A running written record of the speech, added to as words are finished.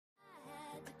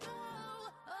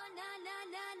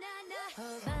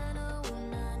Hello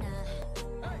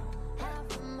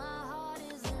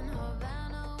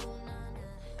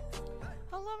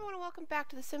everyone and welcome back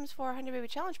to the Sims 4 100 Baby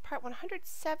Challenge part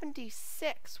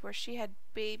 176, where she had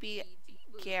baby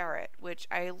Garrett, which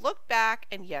I looked back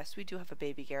and yes, we do have a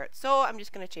baby Garrett. So I'm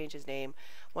just going to change his name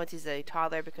once he's a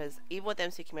toddler, because even with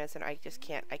MC Command Center I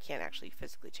can't actually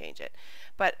physically change it.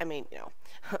 But I mean, you know,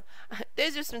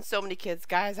 there's just been so many kids,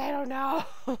 guys, I don't know.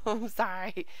 I'm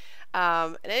sorry.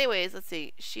 And anyways, let's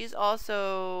see. She's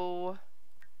also...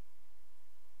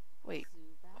 Wait,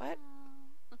 what?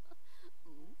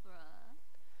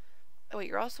 Oh, wait,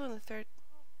 you're also in the third...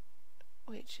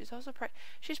 Wait, she's also pregnant.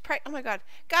 She's pregnant. Oh my god.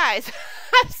 Guys,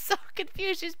 I'm so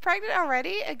confused. She's pregnant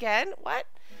already? Again? What?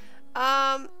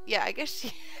 Yeah, I guess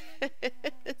she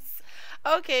is.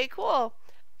 Okay, cool.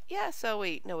 Yeah, so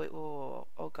wait. No, wait. Whoa, whoa, whoa.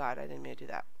 Oh god, I didn't mean to do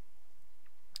that.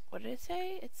 What did it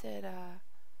say? It said,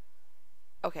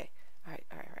 okay. Alright.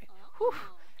 Whew.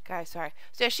 Guys, sorry.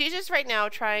 So yeah, she's just right now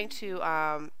trying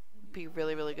to, be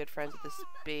really, really good friends with this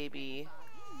baby.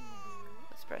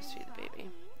 Let's breastfeed the baby.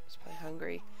 It's probably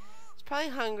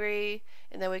hungry.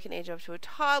 And then we can age up to a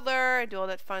toddler and do all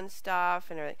that fun stuff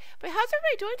and everything. But how's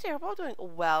everybody doing today? We're all doing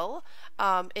well.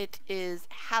 It is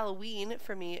Halloween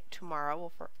for me tomorrow.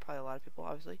 Well, for probably a lot of people,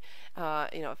 obviously.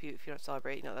 You know, if you don't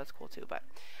celebrate, you know, that's cool too. But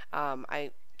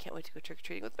I can't wait to go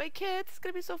trick-or-treating with my kids. It's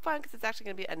going to be so fun because it's actually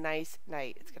going to be a nice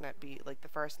night. It's going to be like the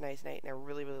first nice night in a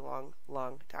really, really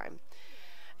long time.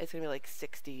 It's going to be like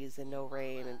 60s and no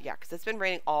rain. And yeah, because it's been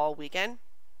raining all weekend,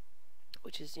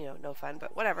 which is, you know, no fun,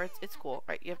 but whatever. It's cool.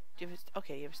 Right, you have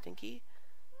okay, you have Stinky.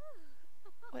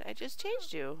 What? I just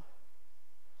changed you.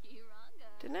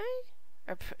 Didn't I?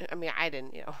 Or, I mean, I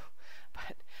didn't, you know.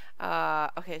 But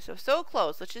okay, so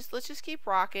close. Let's just keep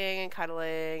rocking and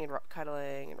cuddling and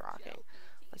cuddling and rocking.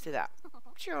 Let's do that.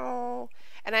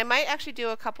 And I might actually do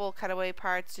a couple cutaway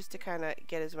parts just to kind of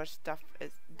get as much stuff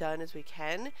done as we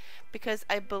can, because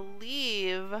I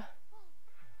believe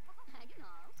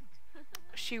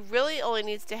she really only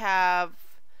needs to have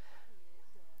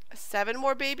 7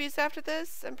 more babies after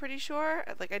this, I'm pretty sure.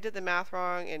 Like, I did the math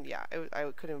wrong, and yeah,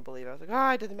 I couldn't believe it. I was like, oh,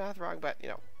 I did the math wrong, but, you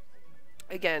know.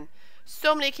 Again,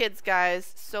 so many kids,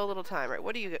 guys, so little time, right?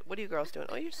 What are you girls doing?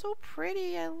 Oh, you're so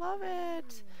pretty. I love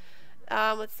it.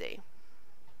 Let's see.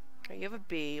 Okay, you have a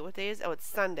B. What day is it? Oh, it's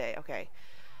Sunday. Okay.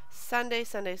 Sunday.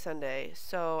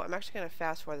 So, I'm actually going to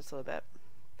fast forward this a little bit.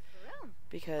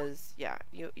 Because, yeah,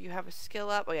 you have a skill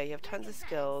up. Oh, yeah, you have tons of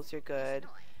skills. You're good.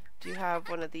 Do you have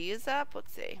one of these up?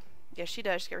 Let's see. Yes, she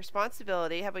does. She got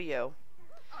responsibility. How about you?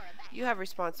 You have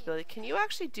responsibility. Can you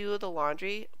actually do the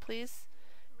laundry, please?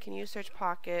 Can you search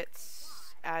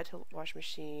pockets, add to wash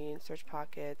machine, search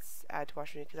pockets, add to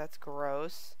wash machine, because that's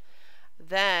gross.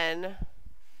 Then,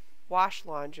 wash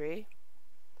laundry.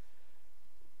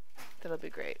 That'll be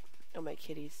great. Oh, my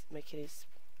kitty's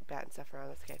batting stuff around.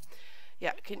 That's okay.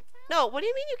 Yeah, no, what do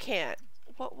you mean you can't?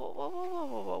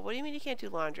 Whoa. What do you mean you can't do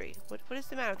laundry? What is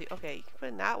the matter with you? Okay, you can put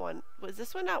in that one. Was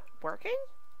this one not working?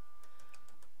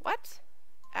 What?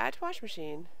 Add to wash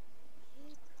machine.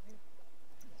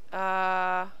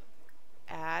 Add.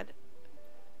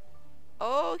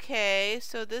 Okay,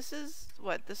 so this is,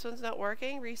 what? This one's not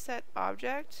working? Reset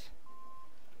object?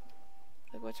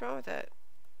 Like, what's wrong with it?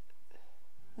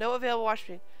 No available wash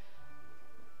machine.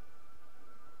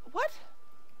 What?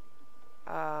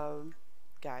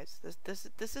 Guys,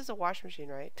 this is a wash machine,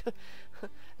 right?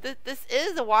 this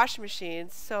is a wash machine,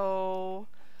 so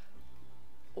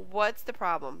what's the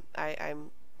problem?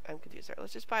 I'm confused. Right,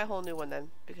 let's just buy a whole new one then,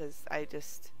 because I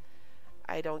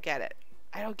don't get it.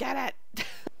 I don't get it.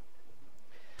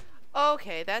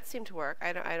 Okay, that seemed to work.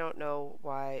 I don't know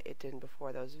why it didn't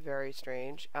before. That was very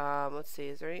strange. Let's see.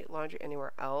 Is there any laundry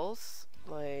anywhere else?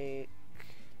 Like,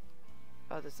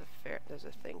 oh, there's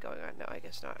a thing going on. No, I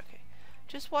guess not. Okay.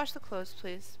 Just wash the clothes,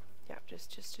 please. Yeah,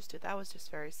 just do that. Was just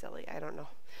very silly. I don't know.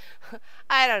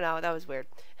 I don't know. That was weird.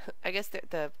 I guess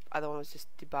the other one was just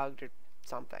debugged or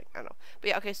something. I don't know. But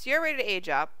yeah, okay, so you're ready to age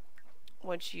up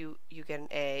once you get an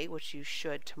A, which you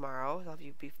should tomorrow. I'll have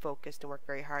you be focused and work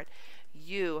very hard.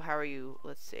 How are you?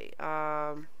 Let's see.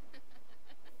 Oh,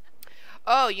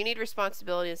 you need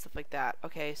responsibility and stuff like that.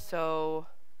 Okay, so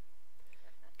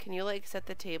can you like set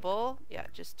the table? Yeah,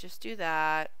 just do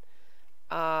that.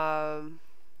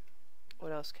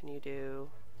 What else can you do?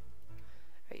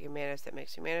 Right, your manners, that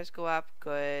makes your manners go up.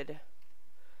 Good.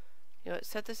 You know what,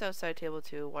 set this outside table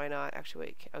too. Why not? Actually,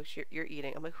 wait. Oh, you're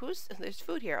eating. I'm like, there's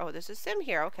food here. Oh, there's a sim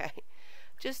here. Okay.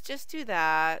 Just do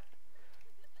that.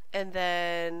 And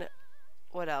then,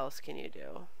 what else can you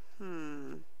do?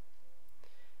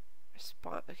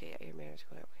 Okay, yeah, your manners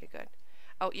going up. Okay, good.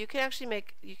 Oh, you can actually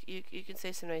make, you can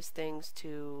say some nice things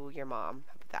to your mom.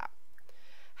 How about that?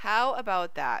 How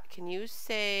about that? Can you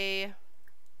say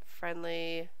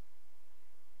friendly?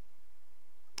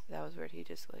 That was weird. He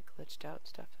just like glitched out and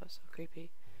stuff. That was so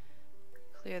creepy.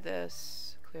 Clear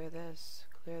this, clear this,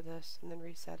 clear this, and then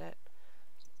reset it.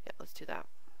 Yeah, let's do that.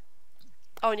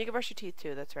 Oh, and you can brush your teeth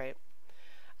too. That's right.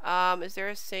 Is there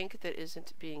a sink that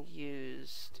isn't being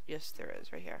used? Yes, there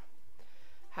is, right here.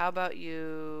 How about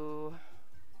you...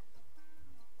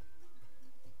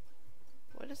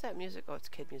 What is that music? Oh, it's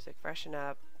kid music. Freshen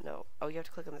up. No. Oh, you have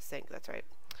to click on the sink. That's right.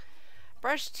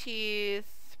 Brush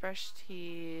teeth, brush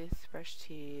teeth, brush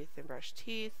teeth, and brush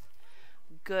teeth.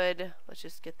 Good. Let's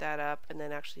just get that up, and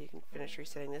then actually you can finish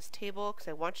resetting this table, because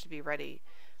I want you to be ready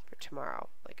for tomorrow.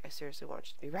 Like, I seriously want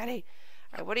you to be ready.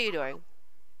 Alright, what are you doing?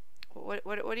 What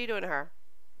are you doing to her?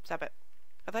 Stop it.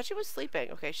 I thought she was sleeping.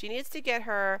 Okay, she needs to get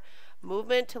her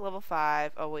movement to level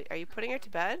 5. Oh, wait. Are you putting her to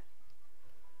bed?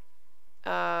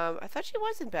 I thought she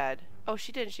was in bed. Oh,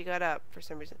 she didn't. She got up for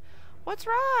some reason. What's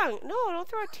wrong? No, don't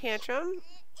throw a tantrum.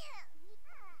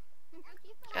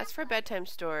 Ask for a bedtime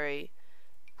story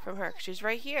from her. She's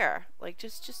right here. Like,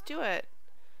 just do it.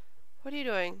 What are you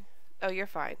doing? Oh, you're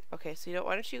fine. Okay, so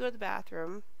why don't you go to the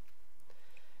bathroom?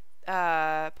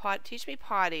 Teach me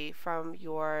potty from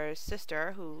your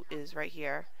sister, who is right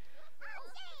here.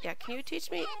 Yeah, can you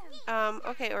teach me?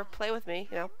 Okay, or play with me,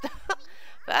 you know.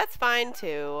 That's fine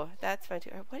too. That's fine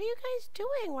too. What are you guys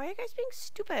doing? Why are you guys being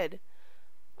stupid?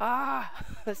 Ah,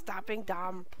 stop being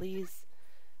dumb, please.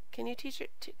 Can you teach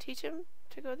him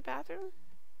to go to the bathroom?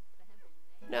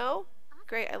 No?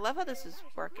 Great. I love how this is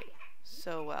working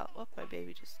so well. Oh, my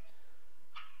baby just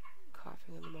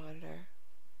coughing on the monitor.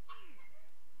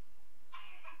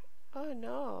 Oh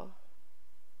no.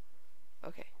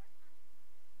 Okay.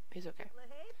 He's okay.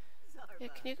 Yeah,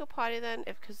 can you go potty then?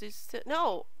 Because he's still...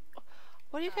 No!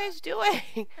 What are you guys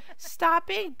doing? Stop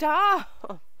being dumb!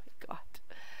 Oh my god.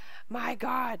 My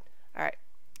god. Alright.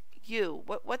 You.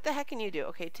 What the heck can you do?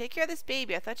 Okay, take care of this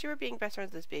baby. I thought you were being best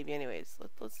friends with this baby anyways.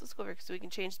 Let's go over so we can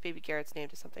change baby Garrett's name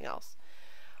to something else.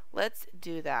 Let's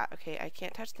do that. Okay, I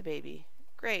can't touch the baby.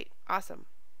 Great. Awesome.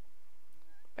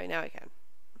 Right now I can.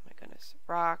 Oh my goodness.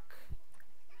 Rock.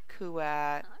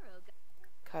 Kuat.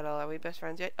 Cuddle. Are we best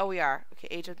friends yet? Oh, we are. Okay,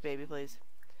 age up the baby, please.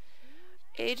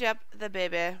 Age up the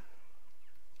baby.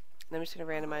 Then I'm just going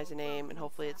to randomize a name, and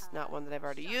hopefully it's not one that I've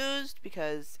already used,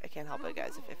 because I can't help it,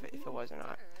 guys, if it was or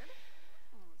not.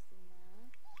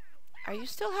 Are you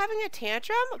still having a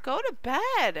tantrum? Go to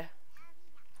bed.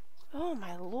 Oh,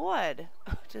 my lord.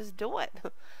 Just do it.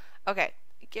 Okay.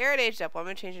 Garrett aged up. Well, I'm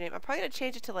going to change your name. I'm probably going to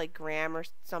change it to, like, Graham or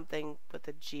something with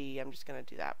a G. I'm just going to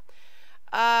do that.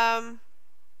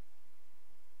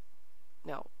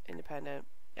 No. Independent.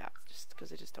 Yeah, just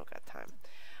because I just don't got time.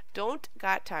 Don't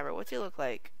got timer. What's he look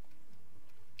like?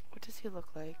 What does he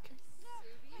look like?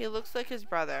 He looks like his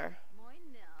brother.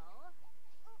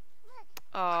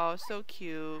 Oh, so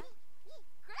cute.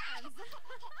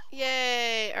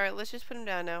 Yay! Alright, let's just put him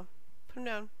down now. Put him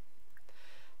down.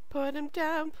 Put him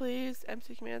down, please.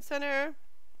 MC Command Center.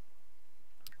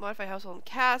 Modify household and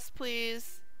cast,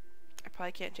 please. I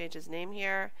probably can't change his name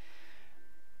here.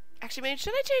 Actually, man,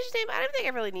 should I change his name? I don't think I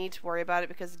really need to worry about it,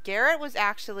 because Garrett was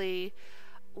actually,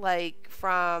 like,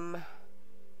 from...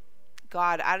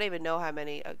 God, I don't even know how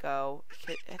many ago.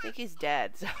 I think he's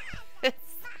dead. So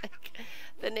it's like,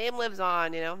 the name lives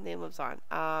on, you know? Name lives on.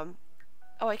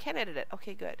 Oh, I can edit it.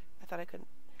 Okay, good. I thought I couldn't.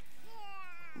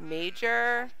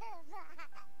 Major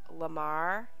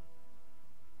Lamar.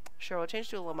 Sure, we'll change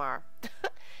to Lamar.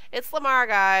 It's Lamar,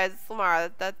 guys. It's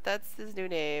Lamar. That's his new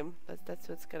name. That's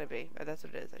what it's gonna be. Or that's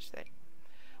what it is, I should say.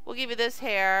 We'll give you this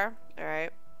hair.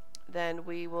 Alright. Then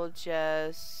we will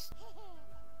just...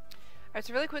 Alright,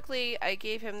 so really quickly, I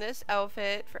gave him this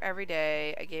outfit for every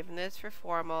day. I gave him this for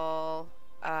formal.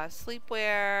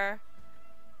 Sleepwear.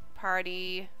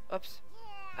 Party. Oops.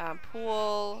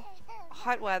 Pool.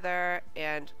 Hot weather.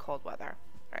 And cold weather.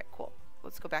 Alright, cool.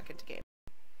 Let's go back into game.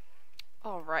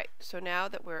 Alright, so now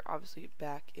that we're obviously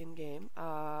back in game,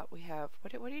 we have...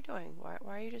 What are you doing? Why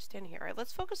are you just standing here? Alright,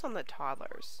 let's focus on the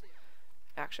toddlers.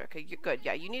 Actually, okay, you're good.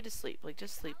 Yeah, you need to sleep. Like,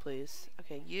 just sleep, please.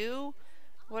 Okay, you...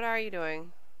 What are you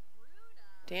doing?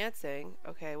 Dancing?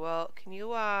 Okay, well, can you,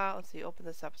 let's see, open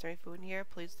this up. Is there any food in here?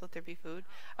 Please let there be food.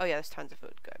 Oh, yeah, there's tons of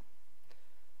food. Good.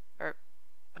 Or,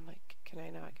 I'm like, can I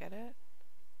not get it?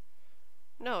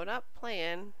 No, not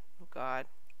playing. Oh, God.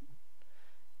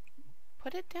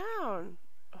 Put it down.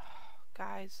 Oh,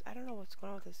 guys, I don't know what's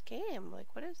going on with this game. Like,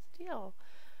 what is the deal?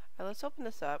 Alright, let's open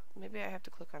this up. Maybe I have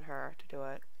to click on her to do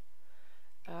it.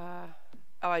 Oh,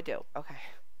 I do. Okay.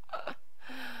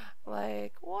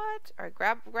 Like, what? Alright,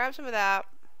 grab some of that.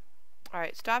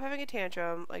 Alright, stop having a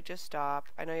tantrum. Like, just stop.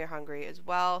 I know you're hungry as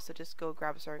well, so just go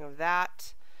grab a serving of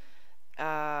that.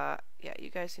 Yeah, you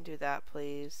guys can do that,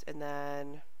 please. And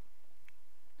then...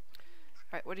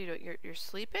 Alright, what are you doing? You're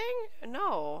sleeping?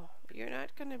 No, you're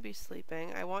not going to be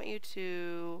sleeping. I want you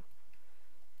to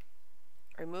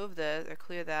remove this, or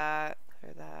clear that,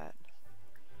 clear that.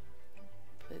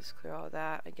 Please clear all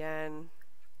that again.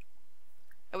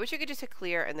 I wish you could just hit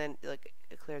clear and then like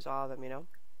it clears all of them, you know?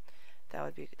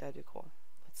 That'd be cool.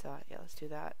 Let's do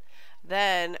that.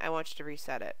 Then I want you to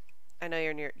reset it. I know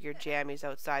you're near your jammies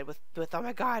outside with oh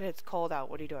my god, it's cold out.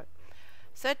 What are you doing?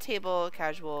 Set table,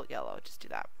 casual, yellow. Just do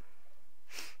that.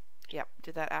 Yep,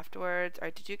 do that afterwards.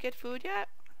 Alright, did you get food yet?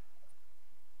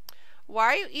 Why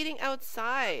are you eating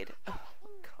outside? Oh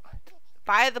god.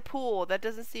 By the pool. That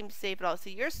doesn't seem safe at all.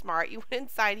 See, you're smart. You went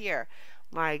inside here.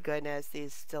 My goodness,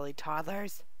 these silly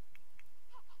toddlers.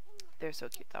 They're so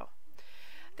cute though.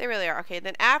 They really are. Okay,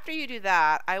 then after you do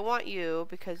that, I want you,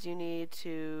 because you need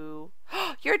to...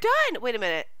 You're done! Wait a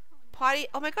minute. Potty...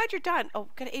 Oh my god, you're done. Oh,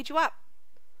 gotta age you up.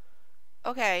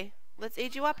 Okay, let's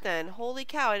age you up then. Holy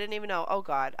cow, I didn't even know. Oh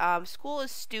god. School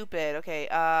is stupid. Okay,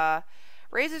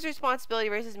 raises responsibility,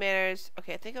 raises manners.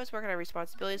 Okay, I think I was working on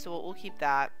responsibility, so we'll keep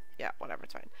that. Yeah, whatever,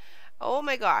 it's fine. Oh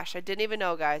my gosh, I didn't even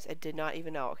know, guys. I did not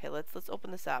even know. Okay, let's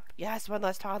open this up. Yes, one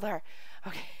less toddler.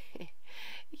 Okay.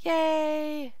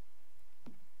 Yay!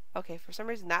 Okay, for some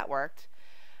reason that worked.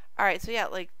 Alright, so yeah,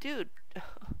 like, dude.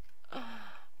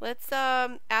 Let's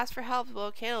ask for help with blow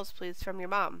candles, please, from your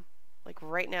mom. Like,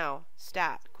 right now.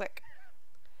 Stat. Quick.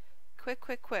 Quick,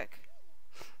 quick, quick.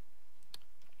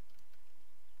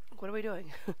 What are we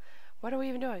doing? What are we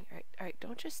even doing? Alright,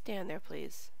 don't just stand there,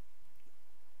 please.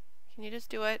 Can you just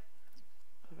do it?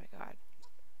 Oh my god.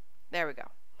 There we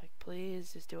go. Like,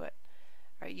 please, just do it.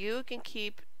 Alright, you can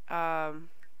keep, you're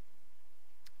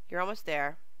almost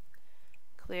there.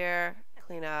 Clear,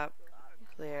 clean up,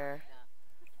 clear,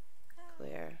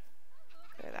 clear,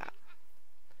 clear that.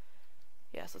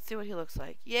 Yes, let's see what he looks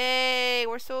like. Yay!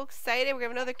 We're so excited. We're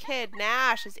going to have another kid.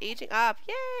 Nash is aging up.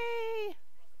 Yay!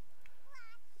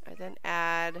 And then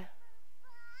add...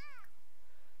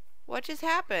 What just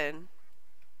happened?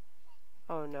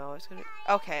 Oh no, it's gonna...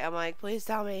 Okay, I'm like, please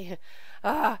tell me.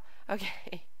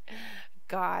 Okay.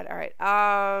 God, alright.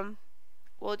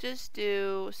 We'll just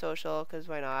do social, because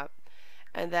why not?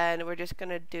 And then we're just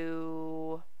gonna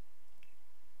do...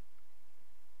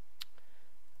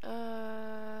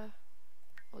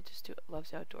 We'll just do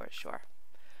loves outdoors, sure.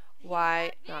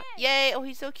 Why not? Yay! Oh,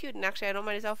 he's so cute, and actually I don't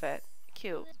mind his outfit.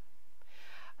 Cute.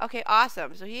 Okay,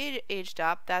 awesome. So he aged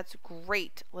up. That's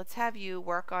great. Let's have you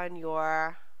work on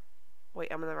your... Wait,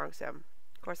 I'm in the wrong sim.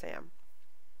 Of course I am.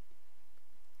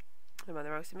 I'm on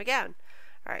the wrong sim again.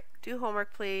 Alright, do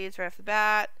homework please, right off the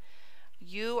bat.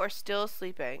 You are still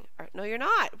sleeping. No, you're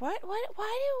not. Why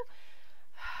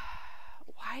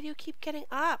do you keep getting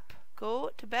up?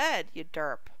 Go to bed, you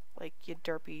derp. Like, you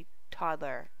derpy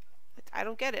toddler. I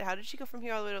don't get it. How did she go from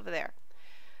here all the way over there?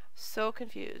 So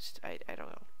confused. I don't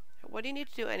know. What do you need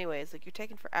to do anyways? Like, you're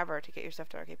taking forever to get your stuff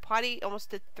done. Okay, potty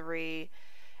almost did 3,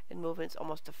 and movement's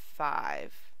almost to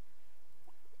 5.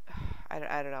 I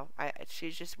don't know.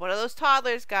 She's just one of those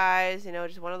toddlers, guys. You know,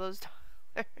 just one of those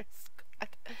toddlers. God.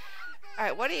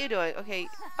 Alright, what are you doing? Okay.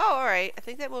 Oh, alright. I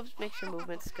think that makes your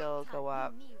movement skill go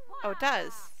up. Oh, it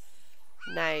does.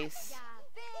 Nice.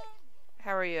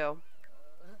 How are you?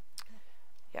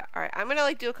 Yeah, alright. I'm gonna,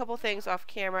 like, do a couple things off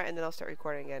camera, and then I'll start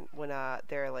recording again when,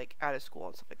 they're, like, out of school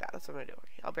and stuff like that. That's what I'm gonna do.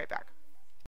 Okay, I'll be right back.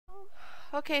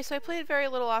 Okay, so I played very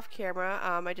little off camera.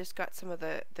 I just got some of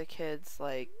the kids,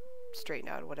 like, straightened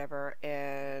out or whatever,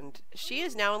 and she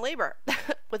is now in labor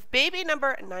with baby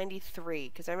number 93,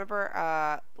 because I remember,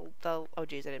 oh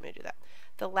geez, I didn't mean to do that.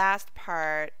 The last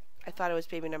part, I thought it was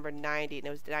baby number 90, and it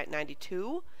was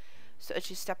 92. So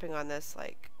she's stepping on this,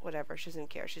 like, whatever. She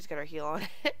doesn't care. She's got her heel on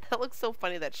it. That looks so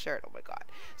funny, that shirt. Oh, my God.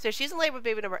 So she's in labor with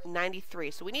baby number 93.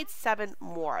 So we need 7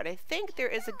 more. And I think there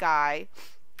is a guy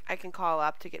I can call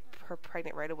up to get her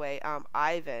pregnant right away.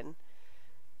 Ivan.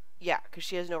 Yeah, because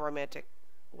she has no romantic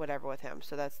whatever with him.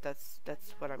 So that's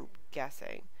what I'm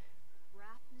guessing.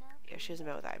 Yeah, she hasn't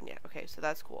been with Ivan yet. Okay, so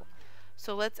that's cool.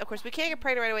 So let's, of course, we can't get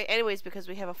pregnant right away anyways because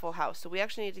we have a full house. So we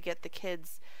actually need to get the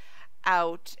kids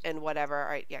out and whatever.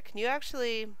 Alright, yeah, can you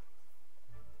actually...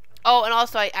 Oh, and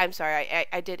also, I'm sorry,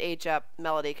 I did age up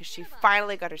Melody because she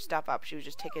finally got her stuff up. She was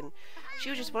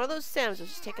just one of those Sims that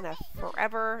was just taking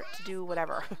forever to do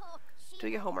whatever. Do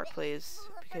your homework, please,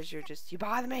 because you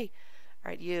bother me.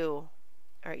 Alright, you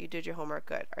did your homework,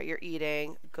 good. Alright, you're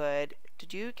eating, good.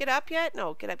 Did you get up yet?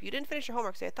 No, get up. You didn't finish your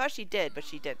homework, so I thought she did, but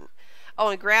she didn't. Oh,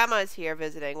 and Grandma's here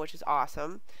visiting, which is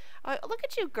awesome. Oh, look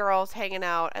at you girls hanging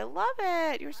out. I love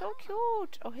it. You're so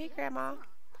cute. Oh, hey, Grandma.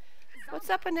 What's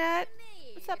up, Annette?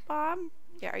 What's up, Mom?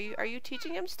 Yeah, are you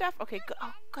teaching him stuff? Okay, good.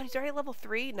 Oh, God, he's already level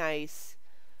 3. Nice.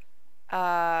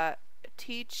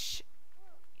 Teach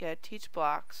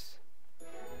blocks.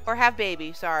 Or have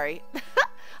baby, sorry.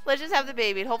 Let's just have the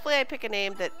baby. And hopefully I pick a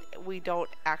name that we don't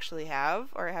actually have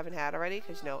or haven't had already.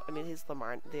 Because, no, I mean, he's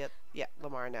Lamar. Yeah,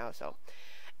 Lamar now, so.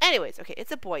 Anyways, okay,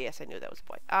 it's a boy. Yes, I knew that was a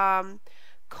boy.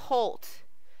 Colt.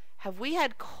 Have we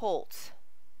had Colt?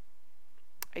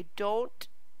 I don't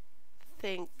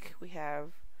think we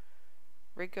have.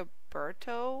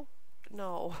 Rigoberto?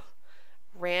 No.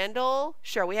 Randall?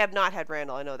 Sure, we have not had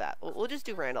Randall. I know that. We'll just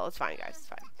do Randall. It's fine, guys. It's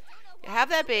fine. You have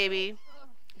that baby.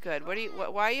 Good.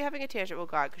 Why are you having a tantrum? Oh,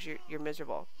 God, because you're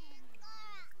miserable.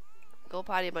 Go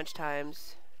potty a bunch of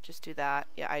times. Just do that.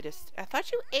 Yeah, I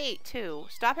thought you ate, too.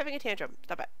 Stop having a tantrum.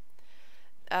 Stop it.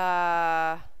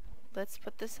 Let's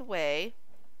put this away.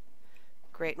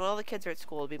 Great. When all the kids are at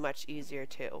school, it'll be much easier,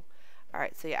 too. All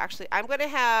right, so yeah, actually, I'm going to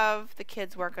have the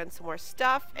kids work on some more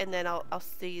stuff, and then I'll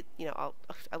see, you know,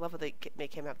 I love how they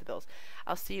make him have the bills.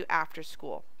 I'll see you after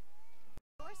school.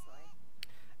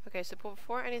 Okay, so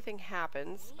before anything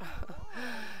happens,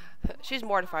 she's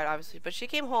mortified, obviously, but she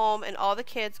came home, and all the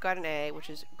kids got an A, which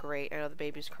is great. I know the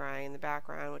baby's crying in the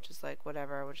background, which is like,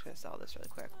 whatever. We're just going to sell this really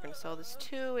quick. We're going to sell this,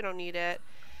 too. We don't need it,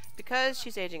 because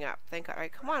she's aging up. Thank God. All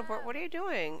right, come on. What are you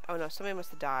doing? Oh, no, somebody must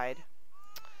have died.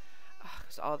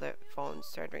 Because all the phones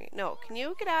started ringing. No, can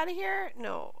you get out of here?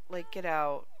 No, like, get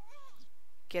out.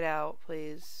 Get out,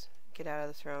 please. Get out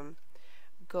of this room.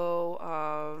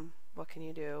 Go, what can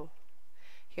you do?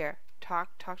 Here,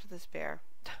 talk to this bear.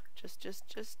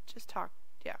 just talk.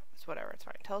 Yeah, it's whatever, it's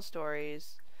fine. Tell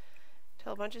stories.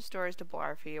 Tell a bunch of stories to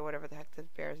Blarfy, or whatever the heck the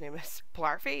bear's name is.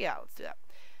 Blarfy? Yeah, let's do that.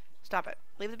 Stop it.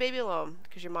 Leave the baby alone,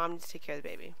 because your mom needs to take care of the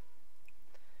baby.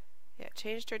 Yeah,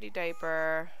 change dirty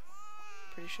diaper.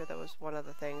 Pretty sure that was one of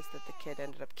the things that the kid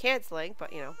ended up canceling,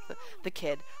 but you know, the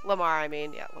kid, Lamar, I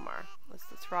mean, yeah, Lamar.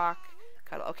 Let's rock,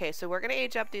 cuddle. Okay, so we're gonna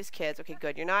age up these kids. Okay,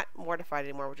 good. You're not mortified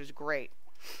anymore, which is great.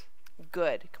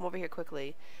 Good. Come over here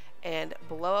quickly, and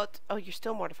blow out. Oh, you're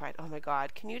still mortified. Oh my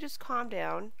God. Can you just calm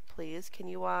down, please? Can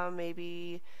you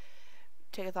maybe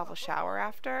take a thoughtful shower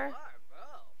after?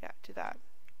 Yeah, do that.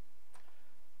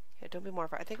 Yeah, don't be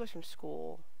mortified. I think it was from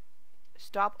school.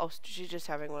 Stop. Oh, she's just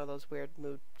having one of those weird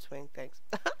mood swing things,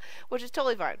 which is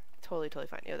totally fine. Totally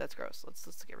fine. Yeah, that's gross.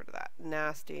 Let's get rid of that.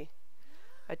 Nasty.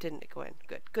 I didn't go in.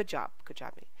 Good job. Good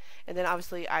job, me. And then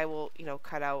obviously I will, you know,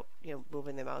 cut out, you know,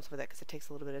 moving them out with that because it takes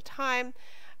a little bit of time.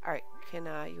 All right, can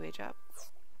you age up?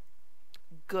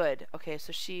 Good. Okay,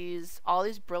 so she's all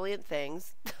these brilliant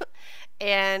things,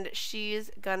 and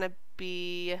she's gonna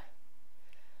be.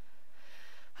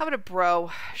 How about a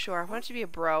bro? Sure. Why don't you be a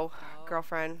bro,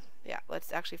 girlfriend? Yeah,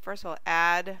 let's actually first of all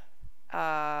add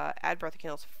birthday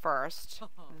candles first.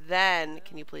 Then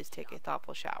can you please take a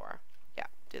thoughtful shower? Yeah,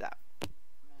 do that.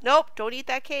 Nope, don't eat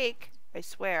that cake. I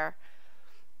swear.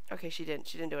 Okay, she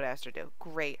didn't do what I asked her to do.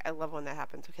 Great. I love when that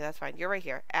happens. Okay, that's fine. You're right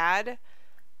here. Add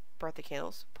birthday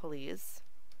candles, please.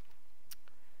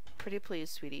 Pretty please,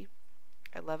 sweetie.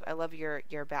 I love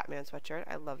your Batman sweatshirt.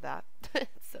 I love that.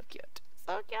 It's so cute.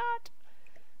 So cute.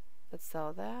 Let's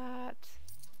sell that.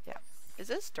 Yeah. Is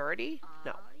this dirty?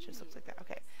 No, it just looks like that.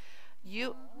 Okay.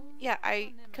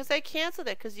 Because I canceled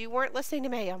it because you weren't listening to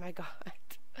me. Oh my God.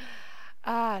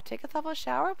 Take a thoughtful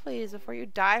shower, please, before you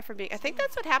die from being. I think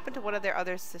that's what happened to one of their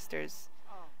other sisters.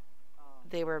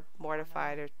 They were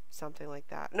mortified or something like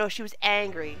that. No, she was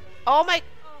angry. Oh my.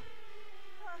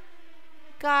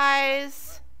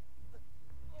 Guys.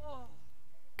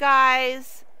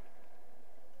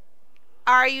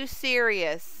 Are you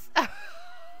serious?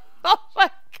 Oh my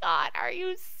God, are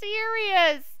you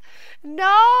serious?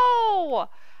 No!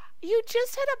 You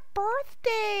just had a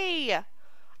birthday.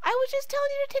 I was just telling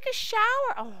you to take a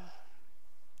shower. Oh.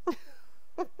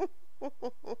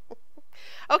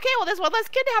 Okay, well, there's one less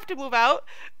kid to have to move out.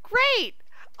 Great.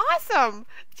 Awesome.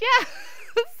 Yeah,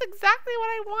 that's exactly what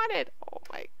I wanted. Oh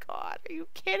my God, are you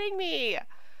kidding me?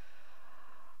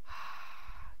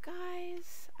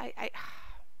 Guys,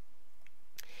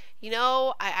 you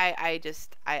know, I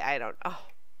don't, oh,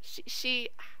 she,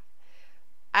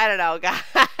 I don't know, guys.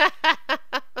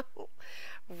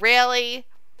 Really?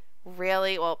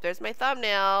 Well, there's my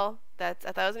thumbnail. I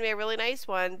thought it was going to be a really nice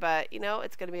one, but, you know,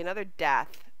 it's going to be another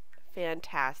death.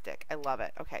 Fantastic. I love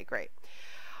it. Okay, great.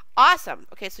 Awesome.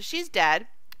 Okay, so she's dead.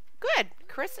 Good.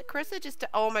 Carissa just,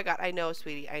 oh my God, I know,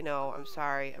 sweetie. I know. I'm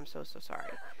sorry. I'm so sorry.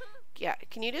 Yeah,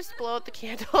 can you just blow out the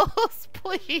candles,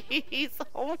 please?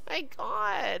 Oh my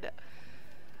God.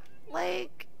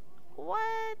 Like,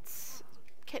 what?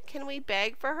 Can we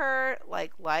beg for her,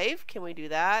 like, life? Can we do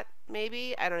that?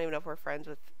 Maybe? I don't even know if we're friends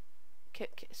with...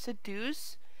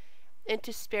 seduce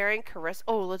into sparing Carissa.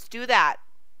 Oh, let's do that.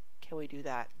 Can we do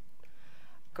that?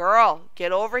 Girl,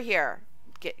 get over here.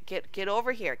 Get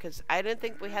over here, because I didn't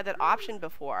think we had that option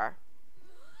before.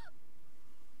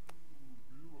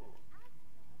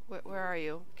 Where are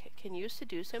you? Can you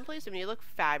seduce him, please? I mean, you look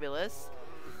fabulous.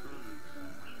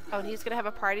 Oh, and he's going to have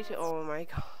a party too. Oh, my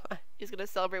God. He's going to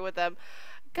celebrate with them.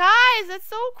 Guys, that's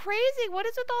so crazy. What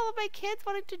is with all of my kids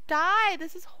wanting to die?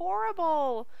 This is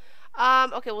horrible.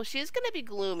 Okay, well, she's going to be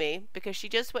gloomy because she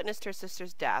just witnessed her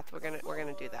sister's death. We're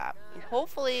gonna do that. And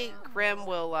hopefully Grim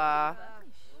will, Oh,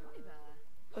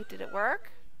 did it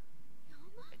work?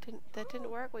 That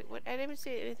didn't work? Wait, what? I didn't even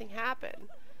see anything happen.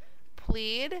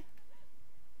 Plead?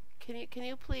 Can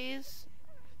you please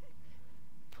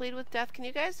plead with death? Can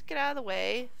you guys get out of the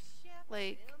way?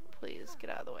 Like, please get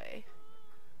out of the way.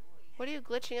 What are you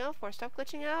glitching out for? Stop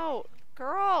glitching out.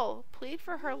 Girl, plead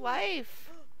for her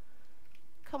life.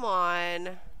 Come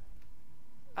on.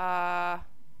 I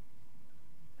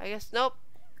guess, nope.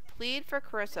 Plead for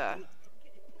Carissa.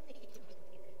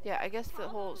 Yeah, I guess the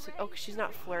whole... Oh, she's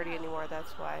not flirty anymore,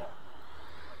 that's why.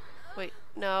 Wait,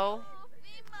 no.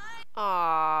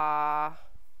 Aww.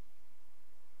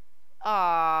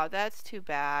 Aw, that's too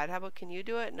bad. How about, can you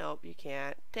do it? Nope, you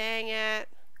can't. Dang it.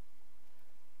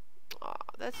 Aw,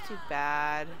 that's too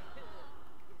bad.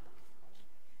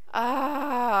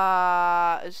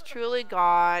 Is truly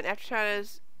gone. After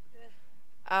China's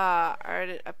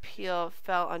ardent appeal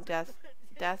fell on death's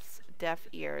deaf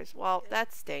ears. Well,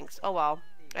 that stinks. Oh well.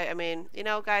 I mean, you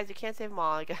know, guys, you can't save them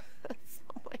all, I guess.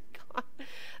 Oh my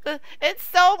God. It's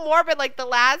so morbid. Like, the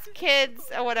last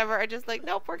kids or whatever are just like,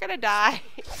 nope, we're gonna die.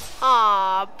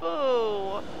 Aw,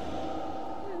 boo.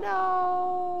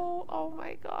 No. Oh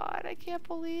my God. I can't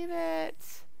believe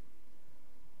it.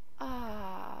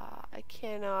 I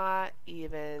cannot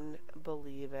even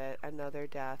believe it. Another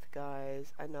death,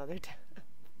 guys. Another death.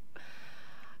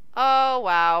 Oh,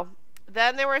 wow.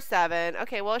 Then there were 7.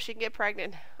 Okay, well, she can get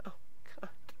pregnant. Oh, God.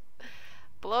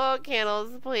 Blow out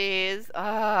candles, please.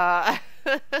 My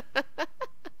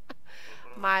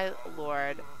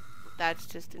Lord. That's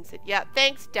just insane. Yeah,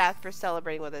 thanks, Death, for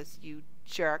celebrating with us, you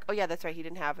jerk. Oh, yeah, that's right. He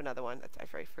didn't have another one. I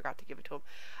forgot to give it to him.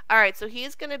 All right, so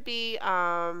he's going to be...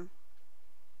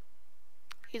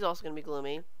 He's also going to be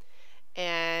gloomy.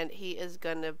 And he is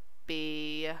going to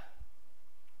be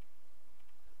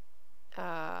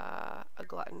a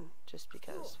glutton, just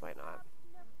because. Why not?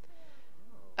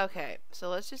 Okay, so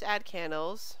let's just add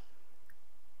candles.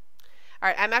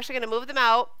 Alright, I'm actually going to move them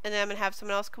out, and then I'm going to have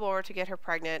someone else come over to get her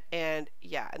pregnant, and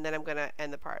yeah, and then I'm going to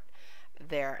end the part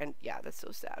there. And yeah, that's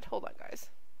so sad. Hold on, guys.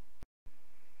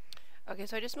 Okay,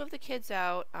 so I just moved the kids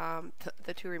out,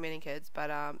 the 2 remaining kids, but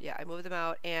yeah, I moved them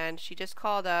out, and she just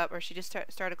called up, or she just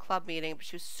started a club meeting, but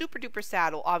she was super duper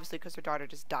sad, well, obviously because her daughter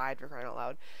just died, for crying out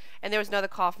loud. And there was another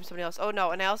call from somebody else. Oh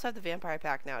no, and I also have the vampire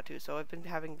pack now too, so I've been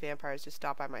having vampires just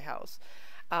stop by my house.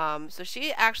 So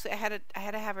she actually, I had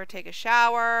to have her take a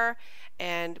shower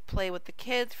and play with the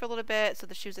kids for a little bit so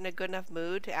that she was in a good enough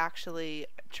mood to actually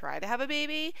try to have a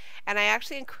baby. And I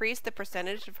actually increased the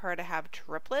percentage of her to have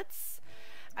triplets.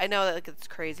 I know that, like, it's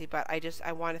crazy, but I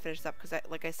want to finish this up because,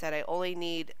 like I said, I only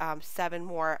need 7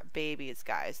 more babies,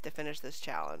 guys, to finish this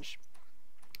challenge.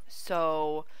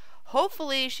 So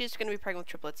hopefully she's going to be pregnant with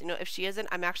triplets. You know, if she isn't,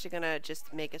 I'm actually going to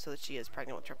just make it so that she is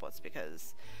pregnant with triplets,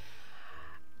 because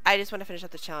I just want to finish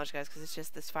up the challenge, guys, because it's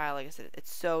just this file, like I said,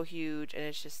 it's so huge, and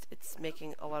it's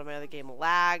making a lot of my other game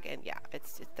lag, and yeah,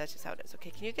 that's just how it is.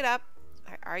 Okay, can you get up?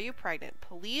 Are you pregnant?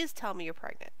 Please tell me you're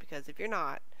pregnant, because if you're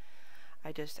not,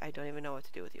 I don't even know what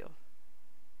to do with you.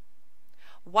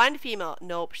 1 female.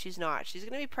 Nope, she's not. She's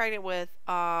going to be pregnant with,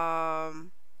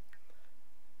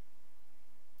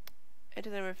 into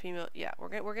the number of female. Yeah,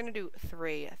 we're gonna do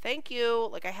 3. Thank you.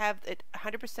 Like, I have it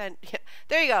 100%. Yeah,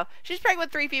 there you go. She's pregnant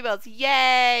with 3 females.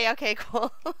 Yay! Okay,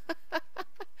 cool.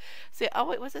 So, oh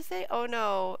wait, what's it say? Oh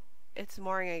no, it's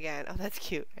mooring again. Oh, that's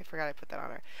cute. I forgot I put that on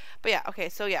her. But yeah, okay.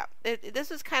 So yeah, this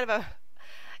was kind of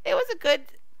it was a good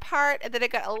part, and then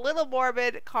it got a little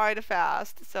morbid kind of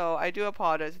fast, so I do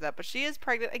apologize for that. But she is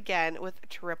pregnant again with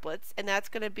triplets, and that's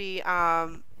gonna be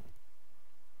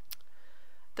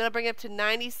that'll bring it up to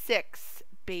 96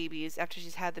 babies after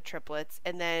she's had the triplets,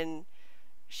 and then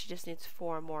she just needs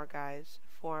 4 more, guys.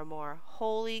 4 more.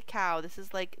 Holy cow, this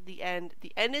is like the end.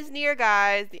 The end is near,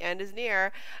 guys. The end is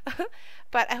near.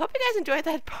 But I hope you guys enjoyed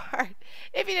that part.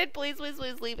 If you did, please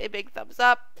leave a big thumbs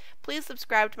up. Please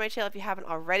subscribe to my channel if you haven't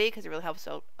already, because it really helps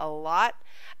out a lot.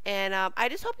 And I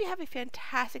just hope you have a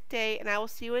fantastic day, and I will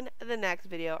see you in the next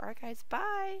video. Alright, guys,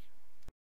 bye.